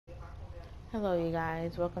Hello, you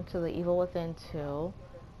guys. Welcome to the Evil Within 2.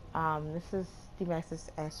 This is Domestic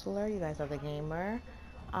Esler. You guys are the gamer.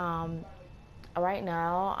 Um, right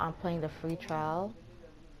now, I'm playing the free trial.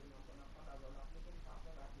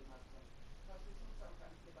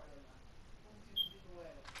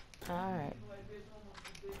 Alright.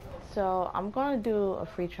 So, I'm going to do a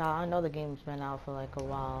free trial. I know the game's been out for like a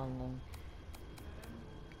while, and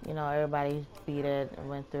then, everybody beat it and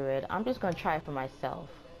went through it. I'm just going to try it for myself,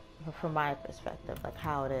 from my perspective, like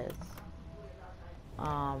how it is.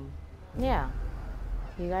 Yeah.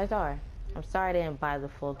 You guys are. I'm sorry I didn't buy the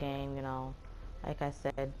full game, like I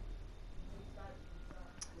said,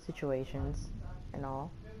 situations and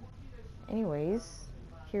all. Anyways,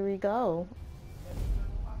 here we go.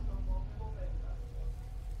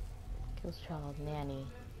 Kills child nanny.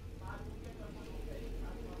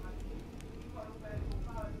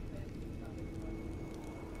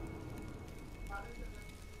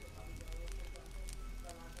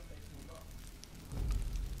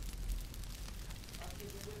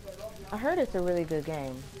 I heard it's a really good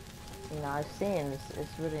game. I've seen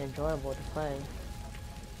it's really enjoyable to play.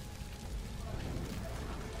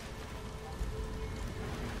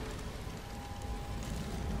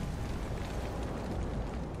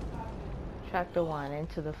 Chapter 1,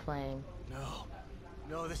 Into the Flame.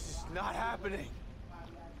 No, this is not happening.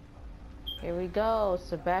 Here we go,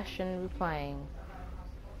 Sebastian replaying.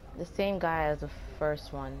 The same guy as the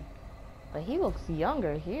first one. But he looks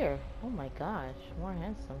younger here. Oh my gosh, more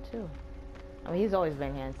handsome too. I mean, he's always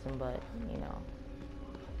been handsome, but,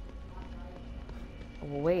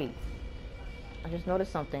 Wait. I just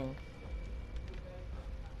noticed something.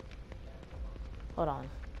 Hold on.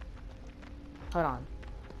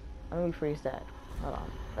 Let me rephrase that. Hold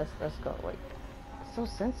on. Let's go. Wait. It's so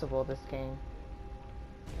sensible, this game.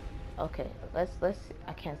 Okay, let's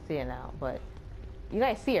I can't see it now, but you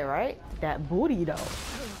guys see it, right? That booty though.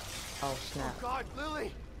 Oh snap. Oh God,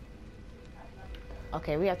 Lily!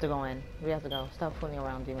 Okay, we have to go in. We have to go. Stop fooling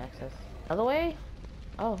around, DMXS. Other way?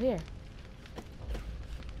 Oh, here.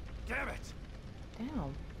 Damn it!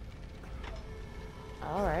 Damn.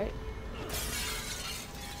 Alright.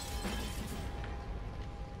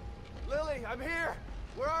 Lily, I'm here!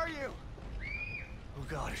 Where are you? Oh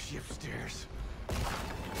God, is she upstairs?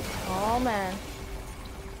 Oh man.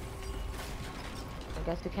 I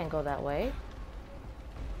guess we can't go that way.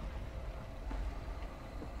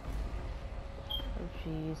 Oh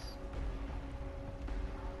jeez.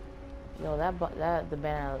 Yo, the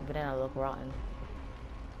banana look rotten.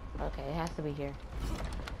 Okay, it has to be here.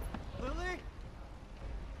 Lily?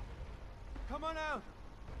 Come on out!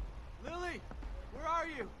 Lily! Where are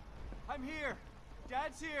you? I'm here!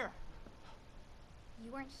 Dad's here!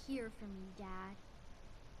 You weren't here for me, Dad.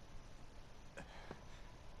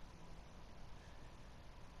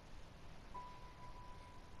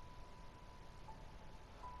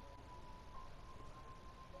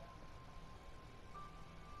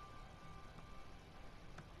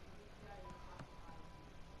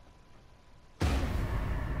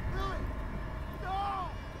 Lily! No!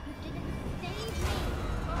 You didn't save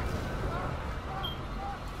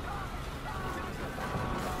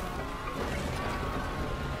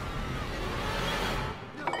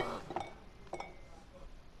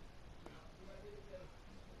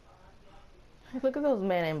me! Look at those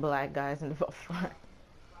men in black guys in the front.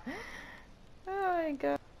 Oh my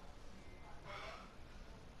god.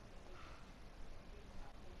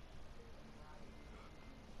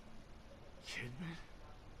 Kidman?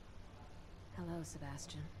 Hello,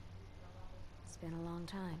 Sebastian. It's been a long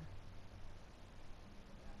time.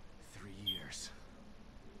 3 years.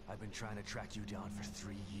 I've been trying to track you down for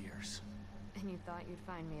 3 years. And you thought you'd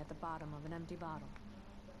find me at the bottom of an empty bottle.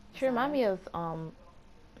 She remind me of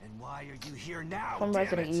And why are you here now? from damn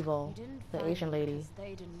Resident it? Evil, You didn't the find Asian me lady. because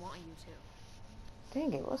they didn't want you to.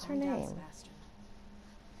 Dang it, what's her Calm down, name? Sebastian.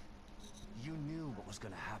 You knew what was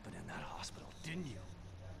gonna happen in that hospital, didn't you?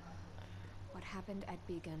 What happened at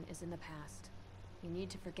Beacon is in the past. You need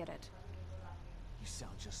to forget it. You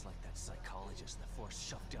sound just like that psychologist the Force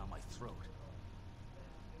shoved down my throat.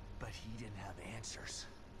 But he didn't have answers.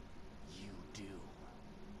 You do.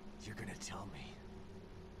 You're gonna tell me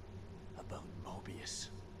about Mobius.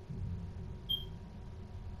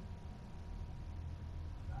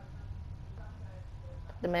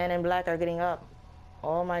 The man in black are getting up.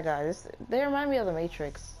 Oh my god, they remind me of the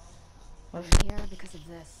Matrix. I'm here because of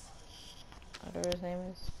this. Whatever his name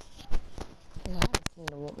is. Yeah, I haven't seen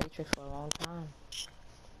the Matrix for a long time.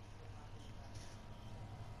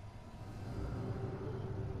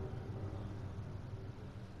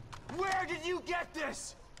 Where did you get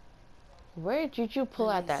this? Where did you pull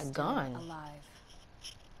out that Still gun? alive.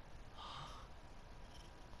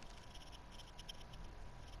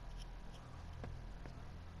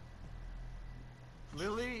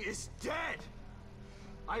 is dead!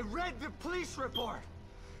 I read the police report!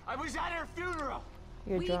 I was at her funeral!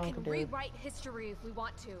 You're We drunk, can dude. rewrite history if we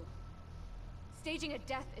want to. Staging a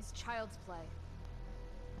death is child's play.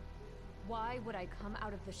 Why would I come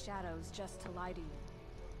out of the shadows just to lie to you?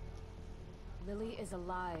 Lily is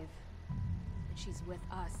alive, and she's with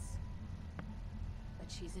us.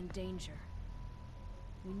 But she's in danger.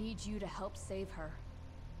 We need you to help save her.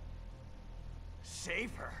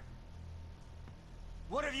 Save her?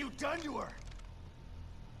 What have you done to her?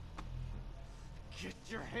 Get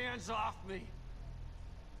your hands off me!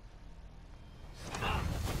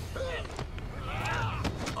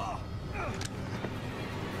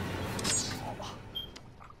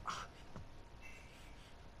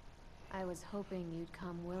 I was hoping you'd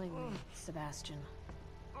come willingly, Sebastian.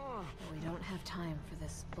 But we don't have time for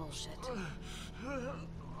this bullshit.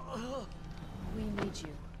 We need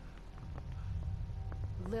you.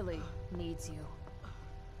 Lily needs you.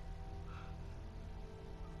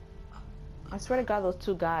 I swear to God, those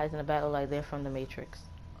two guys in the battle like they're from the Matrix.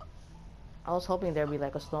 I was hoping there'd be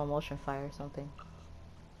like a slow motion fight or something.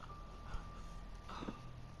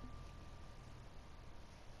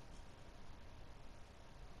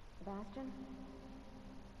 Sebastian?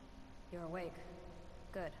 You're awake.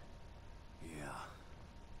 Good. Yeah.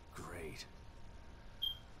 Great.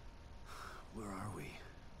 Where are we?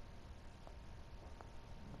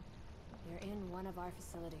 You're in one of our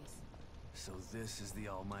facilities. So this is the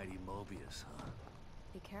almighty Mobius, huh?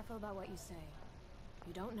 Be careful about what you say.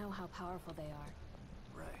 You don't know how powerful they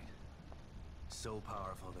are. Right. So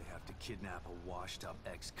powerful they have to kidnap a washed-up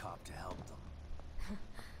ex-cop to help them.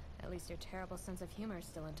 At least your terrible sense of humor is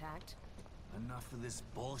still intact. Enough of this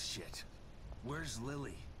bullshit. Where's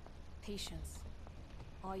Lily? Patience.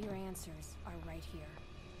 All your answers are right here.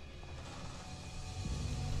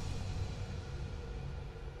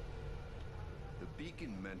 The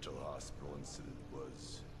Beacon Mental Hospital incident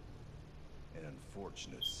was an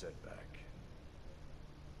unfortunate setback.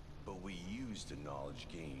 But we used the knowledge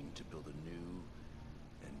gained to build a new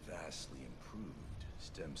and vastly improved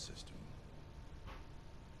STEM system.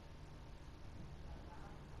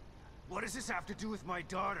 What does this have to do with my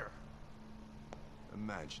daughter?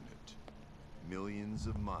 Imagine it. Millions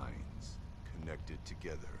of minds connected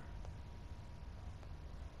together.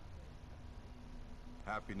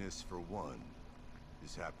 Happiness for one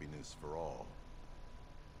is happiness for all.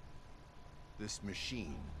 This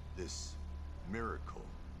machine, this miracle,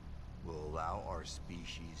 will allow our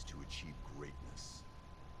species to achieve greatness.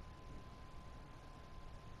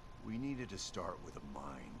 We needed to start with a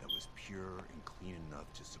mind that was pure and clean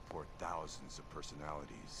enough to support thousands of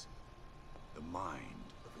personalities. The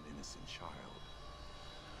mind of an innocent child.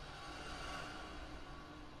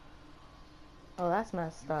 Oh, that's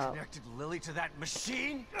messed You up. connected Lily to that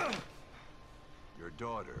machine? Your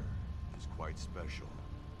daughter is quite special.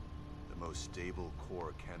 The most stable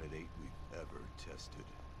core candidate we've ever tested.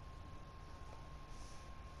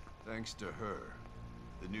 Thanks to her,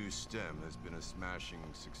 the new STEM has been a smashing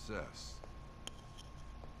success.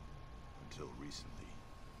 Until recently.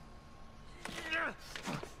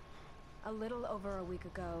 A little over a week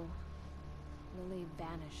ago, Lily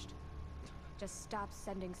vanished. Just stopped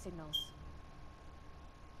sending signals.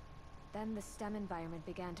 Then the STEM environment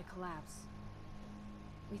began to collapse.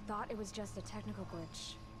 We thought it was just a technical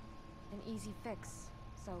glitch. An easy fix.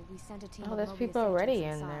 So we sent a team Oh, of there's Mobius people already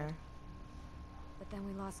agents in inside. there. But then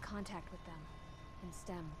we lost contact with them, and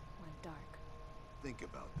STEM went dark. Think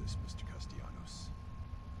about this, Mr. Castellanos.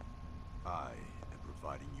 I am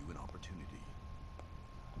providing you an opportunity.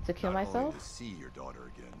 To kill Not only myself? to see your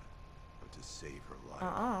daughter again, but to save her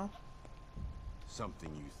life.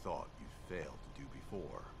 Something you thought you failed to do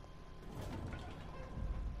before.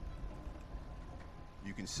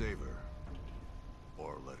 You can save her,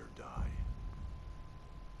 or let her die.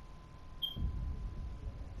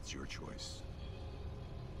 It's your choice.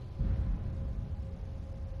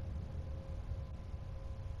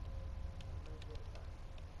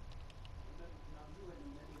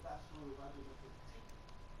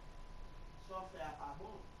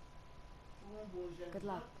 Good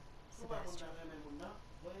luck, Sebastian.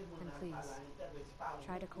 And please,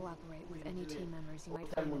 try to cooperate with any team members you might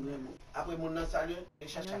find in there. I know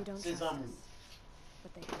you don't trust us,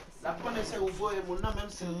 but they have the same Just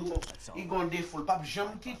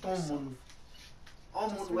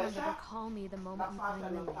remember to call me the moment you find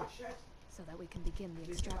Lily, so that we can begin the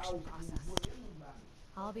extraction process.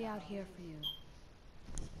 I'll be out here for you.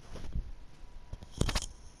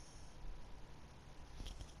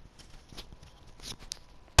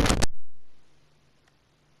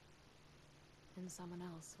 And someone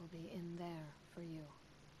else will be in there for you.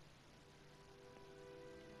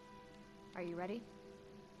 Are you ready?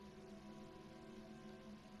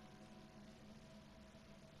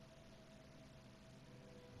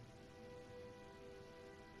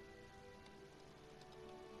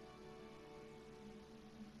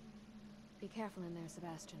 Be careful in there,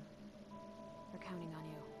 Sebastian. We're counting on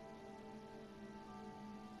you.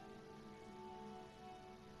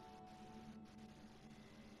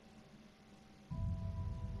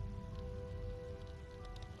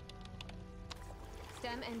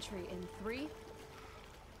 Stem entry in 3,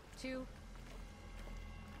 2,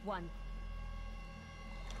 1.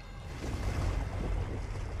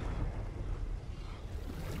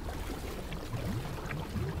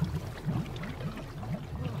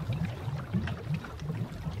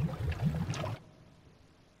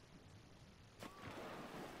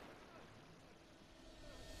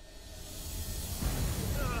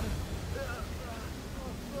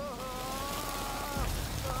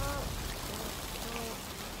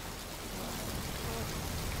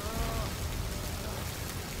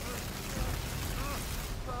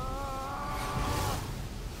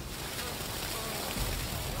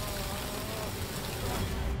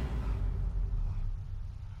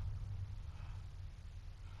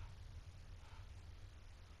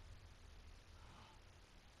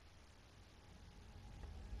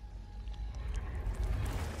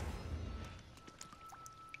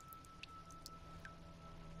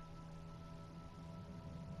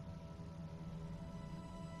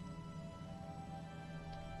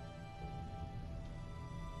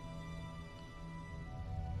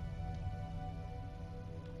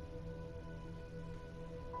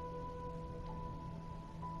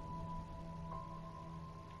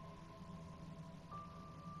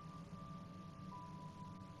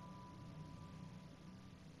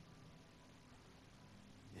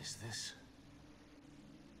 Is this...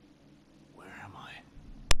 Where am I?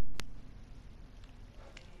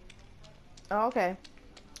 Oh, okay.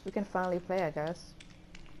 We can finally play, I guess.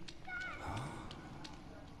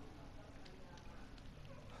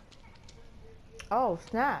 Oh,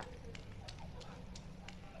 snap.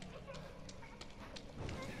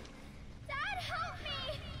 Dad, help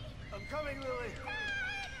me! I'm coming, Lily!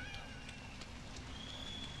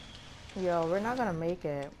 Yo, we're not gonna make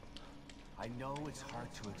it. I know it's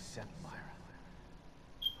hard to accept, Myra.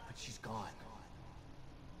 But she's gone.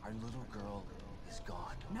 Our little girl is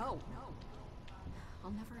gone. No. I'll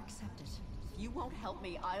never accept it. If you won't help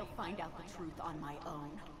me, I'll find out the truth on my own.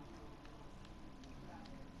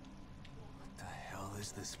 What the hell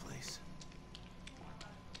is this place?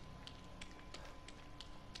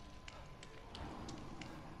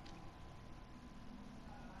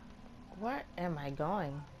 Where am I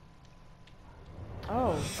going?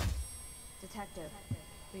 Oh. Detective,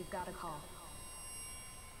 we've got a call.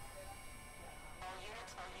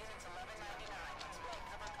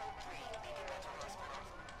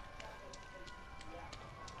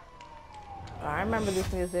 Oh, I remember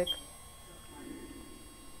this music.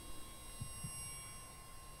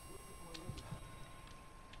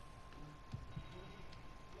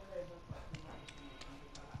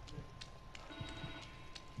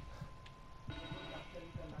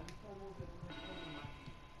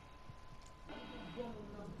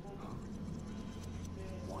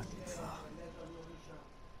 What the...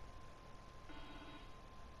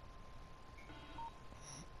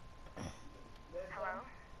 Hello?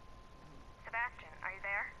 Sebastian, are you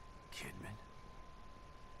there? Kidman?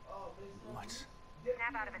 What?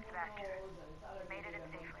 Snap out of it, Sebastian. Made it in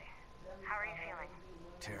safely. How are you feeling?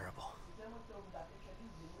 Terrible.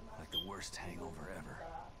 Like the worst hangover ever.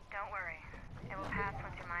 Don't worry. It will pass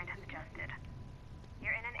once your mind has adjusted.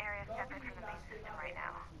 You're in an area separate from the main system right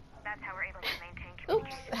now. That's how we're able to maintain Oops,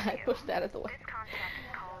 communication I with you. pushed that out the way. This concept is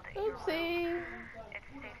called your Oopsie. room. It's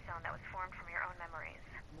a safe zone that was formed from your own memories.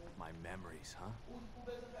 My memories, huh?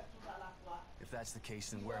 If that's the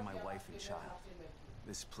case, then where are my wife and child?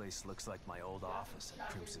 This place looks like my old office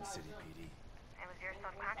at Crimson City PD. It was your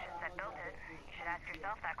subconscious that built it. You should ask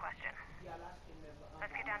yourself that question.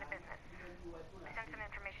 Let's get down to business. I sent some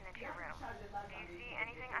information into your room. Do you see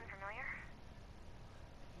anything unfamiliar?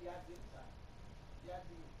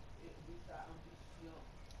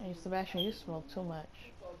 Hey, Sebastian, you smoke too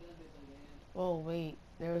much. Oh, wait.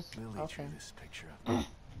 There's... Lily Okay. drew this picture of me.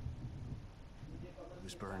 It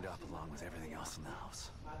was burned up along with everything else in the house.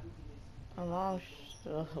 Well,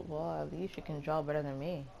 at least you can draw better than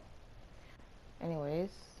me. Anyways,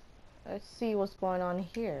 let's see what's going on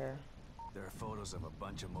here. There are photos of a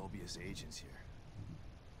bunch of Mobius agents here.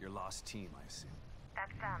 Your lost team, I assume.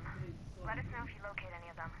 That's them. Let us know if you locate any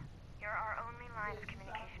of them. You're our only line of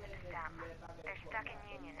communication to the STEM. They're stuck in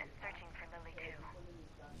Union and searching for Lily too.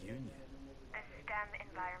 Union? This STEM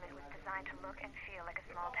environment was designed to look and feel like a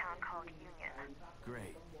small town called Union.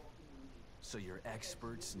 Great. So your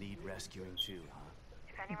experts need rescuing too, huh?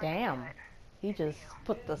 If anyone can do Damn. it, He it's just you.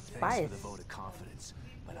 put the Thanks for the spice vote of confidence,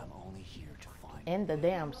 but I'm only here to find in the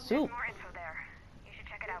damn There's soup. more info there. You should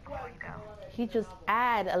check it out before you go. He just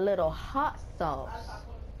add a little hot sauce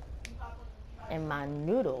in my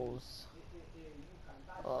noodles.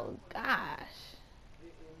 Oh gosh.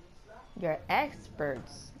 Your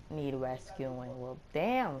experts need rescuing. Well,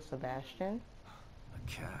 damn, Sebastian.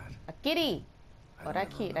 a cat. A kitty. I Oh, don't that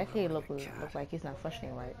ever kitty remember owning look a cat. like he's not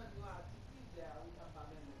functioning right.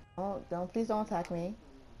 Oh, please don't attack me.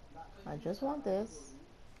 I just want this.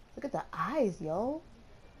 Look at the eyes, yo.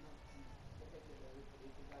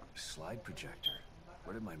 Slide projector.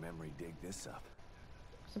 Where did my memory dig this up?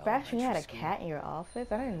 Sebastian, you had a Elementary school? cat in your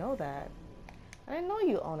office? I didn't know that. I didn't know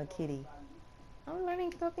you own a kitty. I'm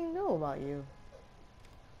learning something new about you.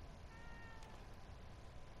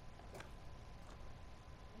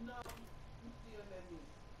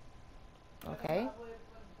 Okay.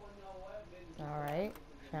 Alright.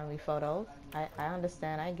 Family photos. I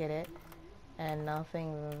understand, I get it. And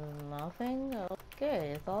nothing.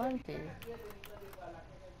 Okay, it's all empty.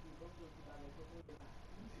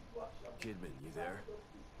 Kidman, you there?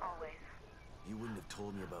 Always. You wouldn't have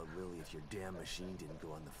told me about Lily if your damn machine didn't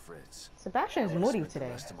go on the fritz. Sebastian's I moody spent the today.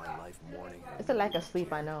 rest of my life mourning her. It's a lack of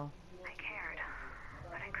sleep, I know. I cared,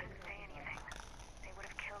 but I couldn't say anything. They would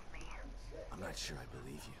have killed me. I'm not sure I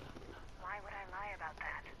believe you. Why would I lie about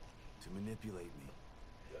that? To manipulate me.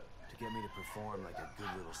 To get me to perform like a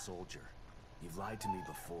good little soldier. You've lied to me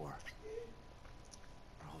before.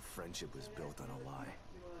 Our whole friendship was built on a lie.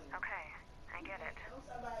 Okay, I get it.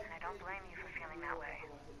 And I don't blame you for feeling that way.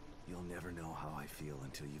 You'll never know how I feel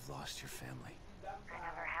until you've lost your family. I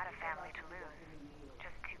never had a family to lose.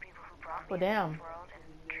 Just two people who brought me Well, into damn. this world and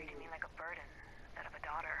treated me like a burden instead of a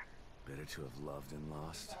daughter. Better to have loved and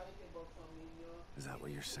lost? Is that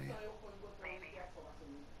what you're saying? Maybe.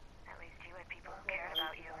 At least you had people who cared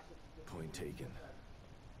about you. Point taken.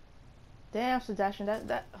 Damn, Suggestion.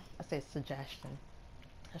 That I say Suggestion.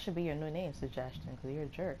 That should be your new name, Suggestion, because you're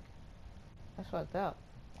a jerk. That's fucked up.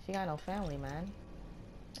 She got no family, man.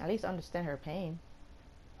 At least understand her pain.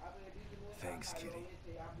 Thanks, kitty.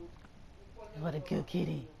 What a good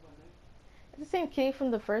kitty. It's the same kitty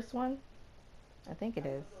from the first one? I think it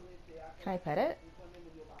is. Can I pet it?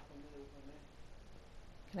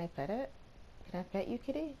 Can I pet it? Can I pet you,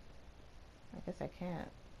 kitty? I guess I can't.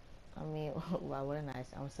 I mean, why wouldn't I?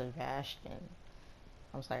 I'm Sebastian.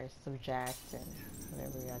 I'm sorry, Subjectin.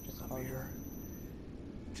 Whatever I just called you.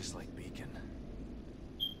 Just like Beacon.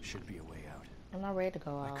 Should be a way out. I'm not ready to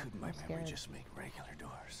go Why out. couldn't my I'm memory scared. just make regular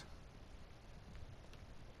doors?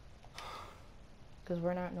 Because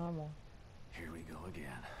we're not normal. Here we go again.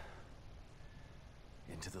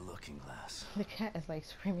 Into the looking glass. The cat is like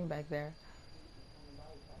screaming back there.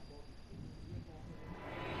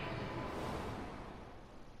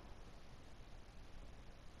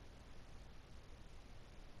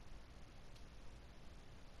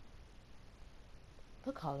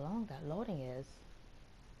 Look how long that loading is.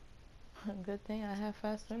 Good thing I have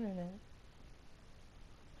fast internet.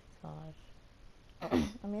 Gosh.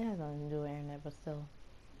 I mean, it has nothing to do with internet, but still.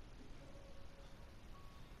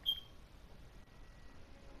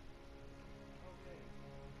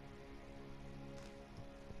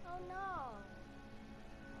 Oh no.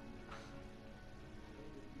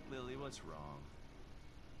 Lily, what's wrong?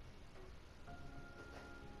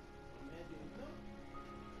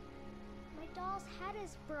 My doll's head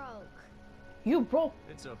is broke. You broke.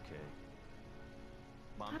 It's okay.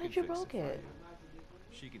 Mom How can did you fix broke for it? you.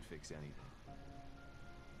 She can fix anything.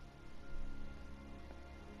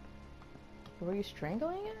 Were you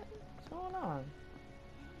strangling it? What's going on?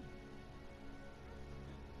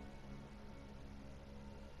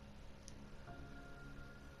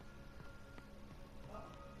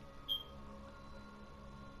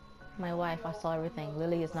 My wife, I saw everything.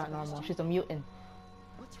 Lily is not normal. She's a mutant.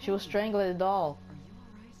 She was strangling the doll. Are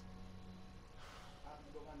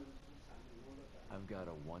you alright? I've got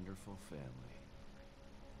a wonderful family.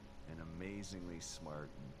 An amazingly smart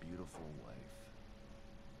and beautiful wife.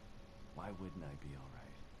 Why wouldn't I be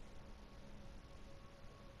alright?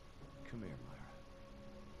 Come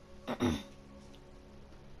here, Myra.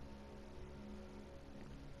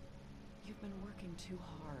 You've been working too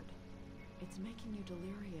hard. It's making you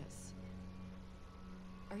delirious.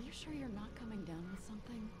 Are you sure you're not coming down with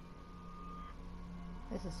something?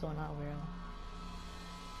 This is so not real.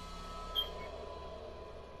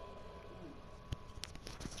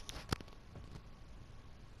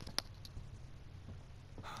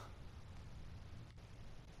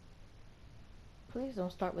 Please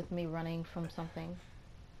don't start with me running from something.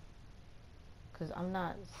 Because I'm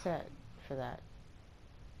not set for that.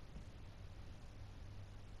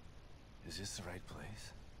 Is this the right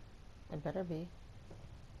place? It better be.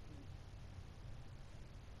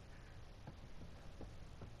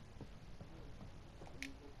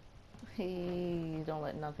 Please don't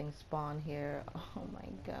let nothing spawn here. Oh my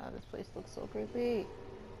god, this place looks so creepy.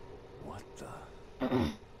 What the?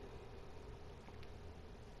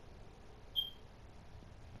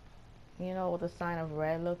 You know what the sign of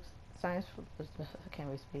red looks? Signs for, I can't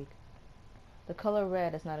really speak. The color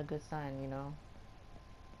red is not a good sign, you know.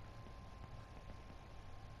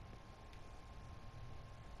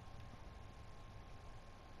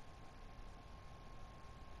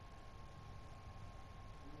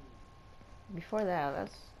 Before that,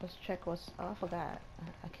 let's check what's. Oh, I forgot.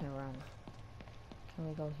 I can run. Can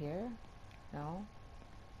we go here? No.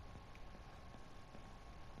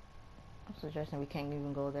 I'm suggesting we can't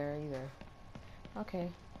even go there either. Okay.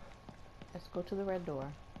 Let's go to the red door.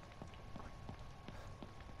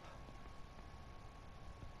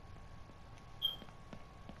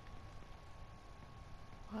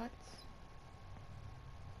 What?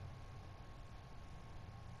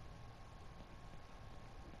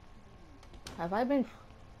 Have I been...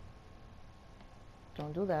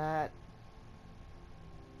 Don't do that.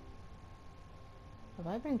 Have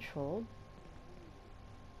I been trolled?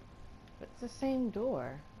 It's the same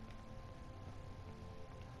door.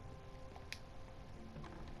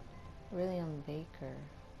 William Baker.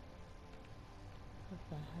 What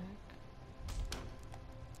the heck?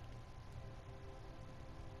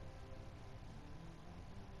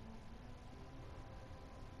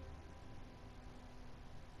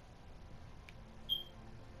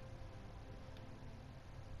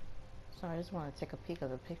 Sorry, I just want to take a peek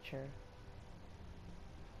of the picture.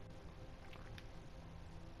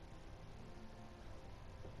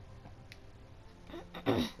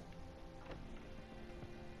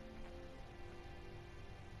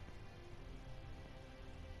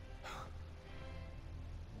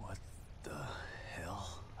 What the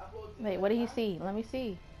hell? Wait, what do you see? Let me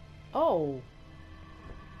see. Oh!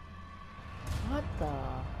 What the?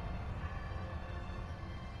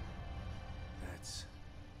 That's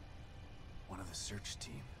one of the search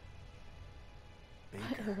team. I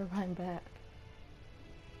Baker. gotta run back.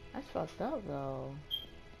 That's fucked up though.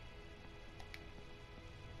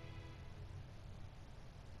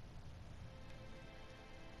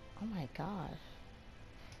 Oh my gosh.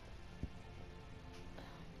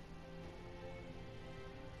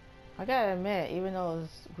 I gotta admit, even though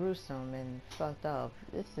it's gruesome and fucked up,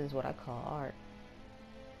 this is what I call art.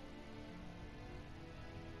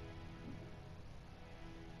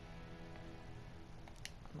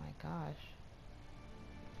 Oh my gosh.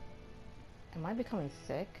 Am I becoming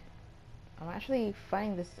sick? I'm actually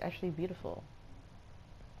finding this actually beautiful.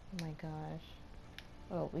 Oh my gosh.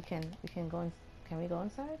 Oh, we can go in. Can we go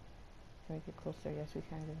inside? Can we get closer? Yes, we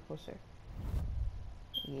can get closer.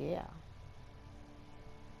 Yeah.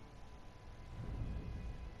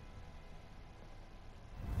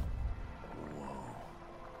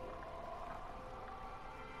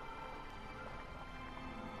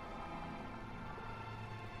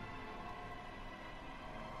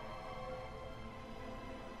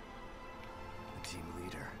 The team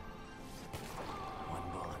leader. One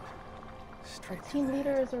bullet. Our Straight to team the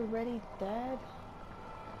leader head. is already dead.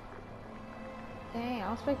 Dang, I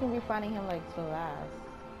was expecting to be finding him like so last.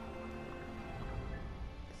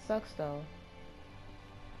 Sucks though.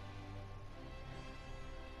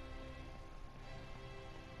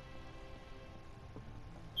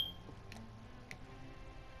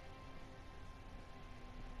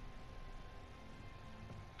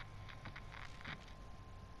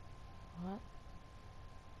 What?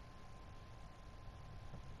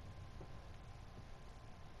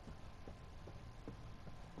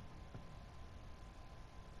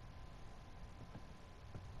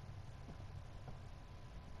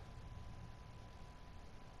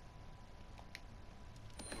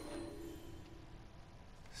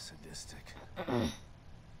 Sadistic.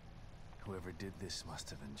 Whoever did this must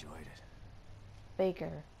have enjoyed it.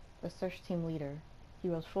 Baker, the search team leader. He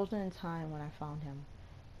was frozen in time when I found him.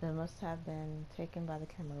 They must have been taken by the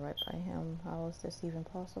camera right by him. How is this even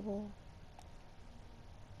possible?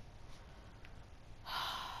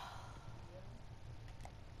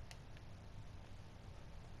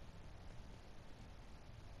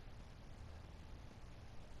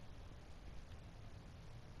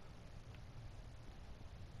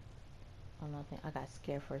 Oh, nothing. I got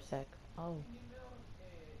scared for a sec. Oh.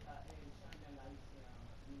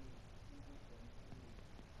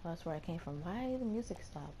 That's where I came from. Why did the music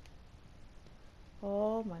stop?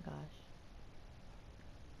 Oh my gosh.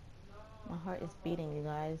 My heart is beating, you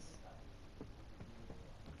guys.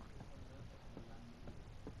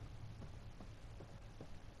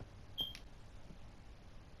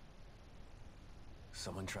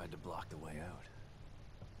 Someone tried to block the way out.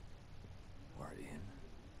 Or in.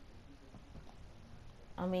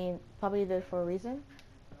 I mean, probably did it for a reason.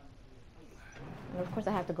 And of course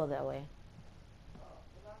I have to go that way.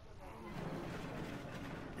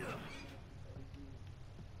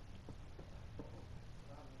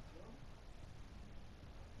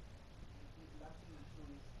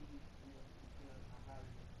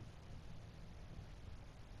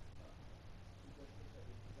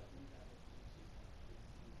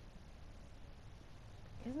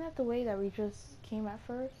 Isn't that the way that we just came at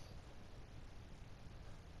first?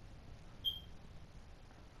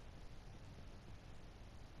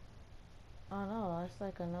 Oh no, that's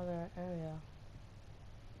like another area.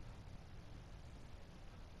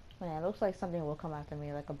 Man, it looks like something will come after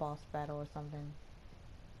me, like a boss battle or something.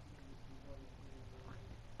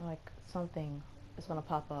 Like something is gonna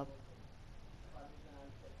pop up.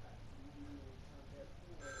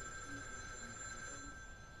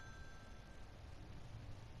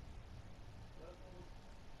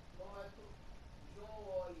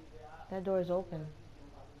 That door is open.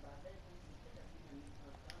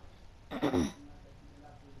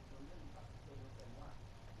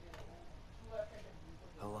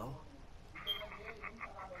 Hello?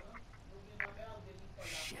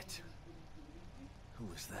 Shit. Who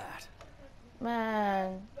was that?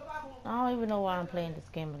 Man, I don't even know why I'm playing this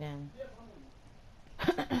game again.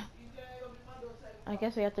 I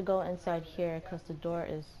guess we have to go inside here because the door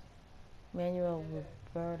is Manuel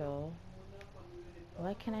Roberto.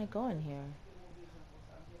 Why can't I go in here?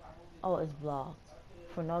 Oh, it's blocked.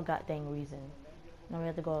 For no goddamn reason. Now we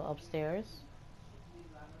have to go upstairs.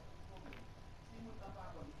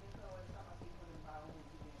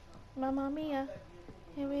 Mamma mia.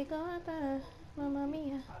 Here we go again. Mamma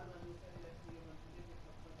mia.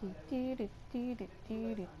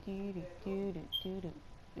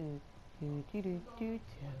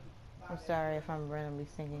 I'm sorry if I'm randomly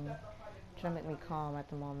singing. Trying to make me calm at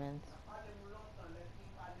the moment.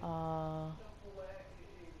 I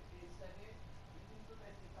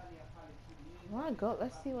wanna go.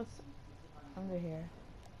 Let's see what's under here.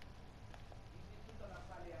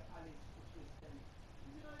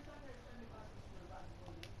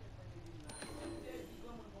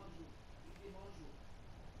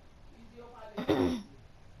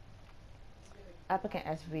 Applicant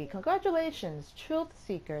SV, congratulations, Truth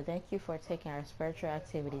Seeker. Thank you for taking our spiritual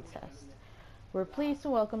activity test. We're pleased to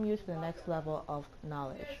welcome you to the next level of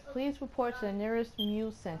knowledge. Please report to the nearest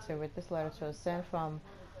Muse Center with this letter to us sent from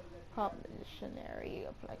Probationary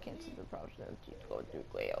applicant to the probationary to go through.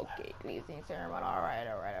 Okay, cleansing ceremony. Alright.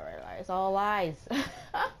 It's all lies.